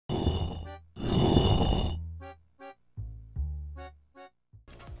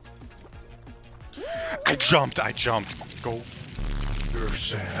I jumped. Go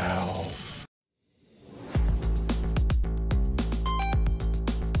yourself.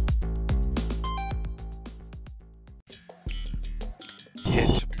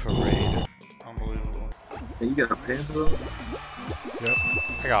 Hit parade. Unbelievable. Hey, you got pants though? Yep.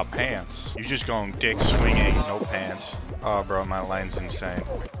 I got pants. You just going dick swinging, no pants. Oh, bro, my line's insane.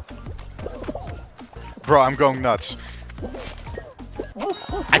 Bro, I'm going nuts.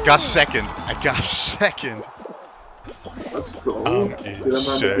 I got second. Let's go. I'm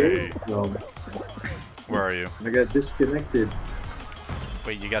insane. No. Where are you? I got disconnected.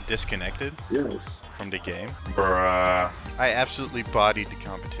 Wait, you got disconnected? Yes. From the game? Bruh. I absolutely bodied the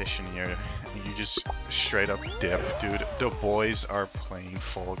competition here. You just straight up dip. Dude, the boys are playing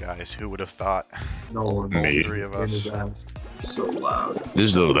Fall Guys. Who would have thought? No one. Me. Three of us. So loud.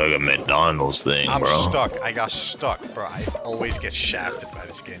 This looks like a McDonald's thing, I'm bro. stuck. I got stuck, bro. I always get shafted by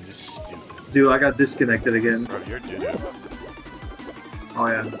this game. This is stupid. Dude, I got disconnected again. Bro, you're doo-doo. Oh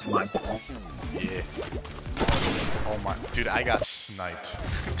yeah, that's my fault. Yeah. Oh my. Dude, I got sniped.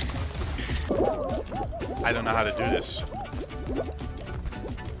 I don't know how to do this.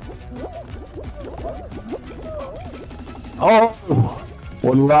 Oh,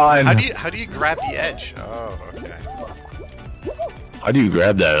 one line. How do you grab the edge? Oh, okay. How do you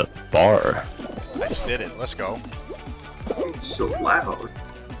grab that bar? I just did it. Let's go. So loud.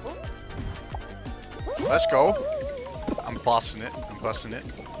 Let's go. I'm busting it.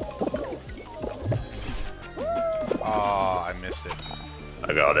 Oh, I missed it.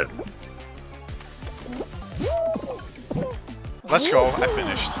 I got it. Let's go. I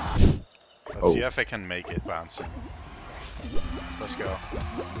finished. Let's Oh. see if I can make it bouncing. Let's go.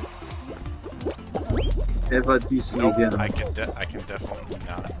 If I DC Nope, again. I can definitely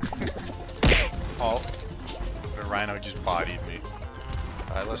not. Oh, the rhino just bodied me.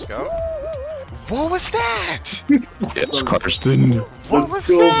 Alright, let's go. What was that? Yes, Karsten. What was Let's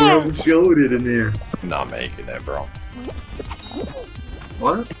go, that? bro. We showed it in here. I'm not making it, bro.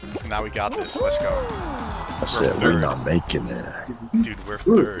 What? Now we got this. Let's go. I said we're not making it. Dude, we're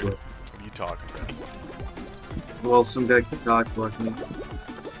third. What are you talking about? Well, some guy can talk like me.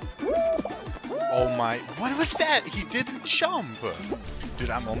 Oh my. What was that? He didn't jump. Dude,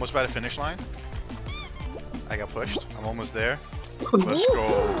 I'm almost by the finish line. I got pushed. I'm almost there. Let's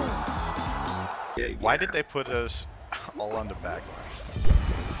go. Yeah, Why did they put us all on the back line?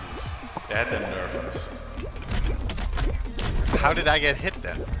 They had them nerf us. How did I get hit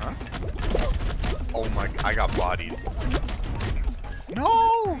then? Huh? Oh my. I got bodied.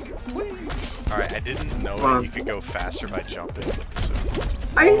 No! Please! Alright, I didn't know that you could go faster by jumping.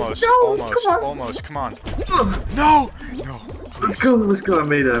 So. Almost. Come on. No! No! Please. Let's go. I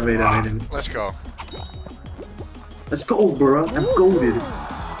made it. Let's go. Let's go, bro. I'm goated.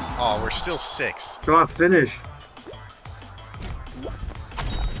 Oh, we're still 6. Come on, finish.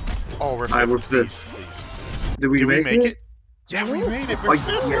 Oh, we're 5th. Alright, we're Please. Did we make it? Yeah, we made it. Oh, We're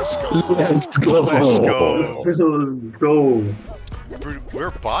yes. Let's go. Let's go. Let's go.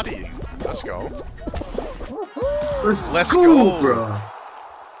 We're bodying. Let's go. Let's go, bro.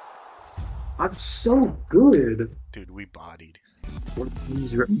 I'm so good. Dude, we bodied. What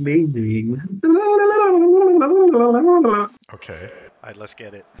is remaining? Okay. Alright, let's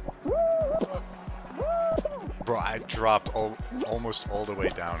get it. Bro, I dropped almost all the way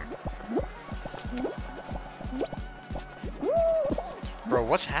down. Bro,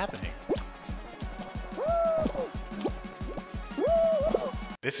 what's happening?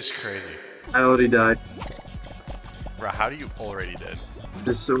 This is crazy. I already died. Bro, how do you already dead?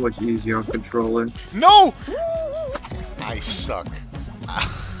 It's so much easier on controller. No! I suck.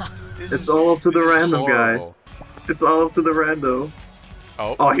 It's all up to the random guy. It's all up to the rando.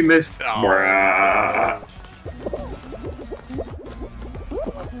 Oh. Oh, he missed. Oh.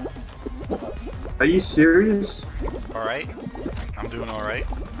 Are you serious? Alright. I'm doing alright,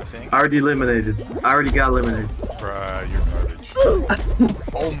 I think. I already eliminated. I already got eliminated. Bruh, you're garbage.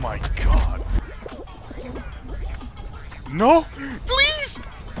 Oh my god. No! Please!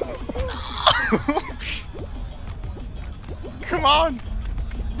 No! Come on!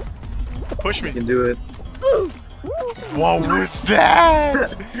 Push me. You can do it. What was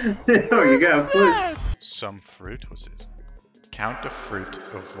that? Oh, you got pushed. Some fruit was it? Count the fruit,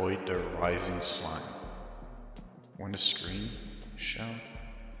 avoid the rising slime. When the screen is shown,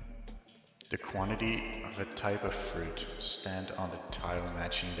 the quantity of a type of fruit, stand on the tile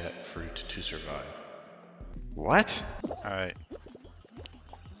matching that fruit to survive. What? Alright.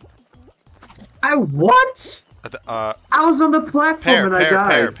 I what? I was on the platform and I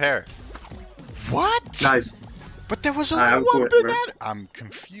died. Pear. What? Nice. But there was only I'm one quitting, bro. banana. I'm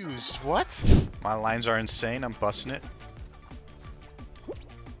confused. What? My lines are insane. I'm busting it.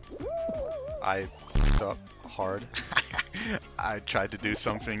 I fucked up hard. I tried to do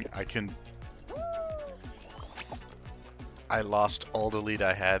something. I lost all the lead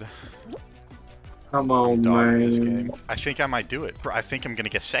I had. Come on, Dog this man. game. I think I might do it. I think I'm gonna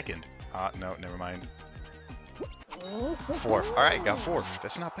get second. No, never mind. Fourth. Alright, got fourth.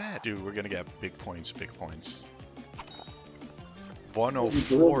 That's not bad. Dude, we're gonna get big points, big points.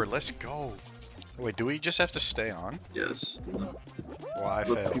 104, let's go. Wait, do we just have to stay on? Yes. Well, I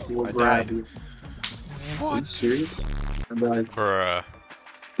Look, failed. people will I grab died. you. Are you What? serious? I died. Bruh.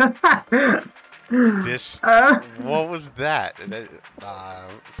 This... What was that?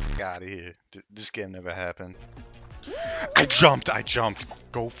 Fuck out of here. This game never happened. I jumped!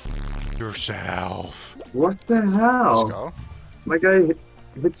 Go f yourself. What the hell? Let's go. My guy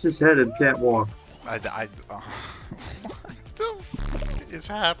hits his head and can't walk. What the f is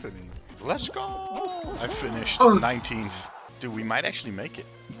happening? Let's go! I finished 19th. Dude, we might actually make it.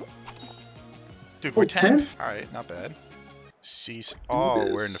 Dude, we're 10th. Alright, not bad. Cease. Oh,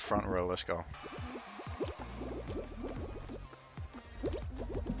 we're in the front row. Let's go.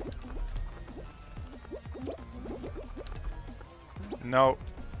 No.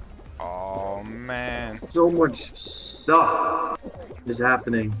 Oh, man. So much stuff is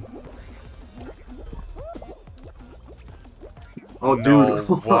happening. Oh, No,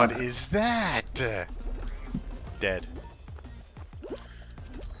 dude. what is that? Dead.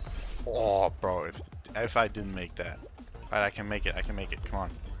 Oh, bro, if I didn't make that. Alright, I can make it, come on.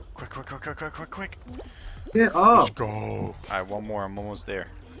 Quick. Get Let's up. go. Alright, one more, I'm almost there.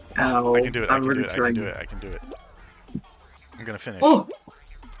 Ow. I can do it, I'm really trying. I can do it. I'm gonna finish. I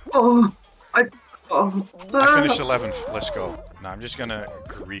finished 11th, let's go. Nah, I'm just gonna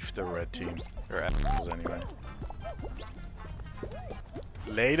grief the red team. Or assholes anyway.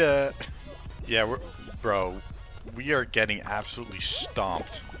 Later! Yeah, bro, we are getting absolutely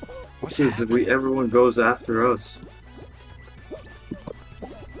stomped. What's happening? Everyone goes after us.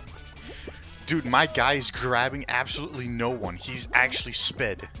 Dude, my guy's grabbing absolutely no one. He's actually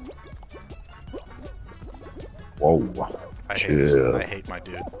sped. Whoa. I hate my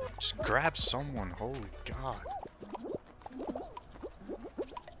dude. Just grab someone, holy god.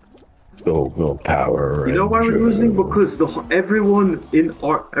 Go power. You know why we're losing? Because everyone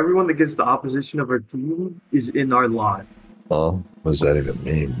against the opposition of our team is in our lot. Huh? What does that even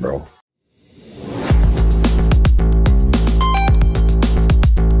mean, bro?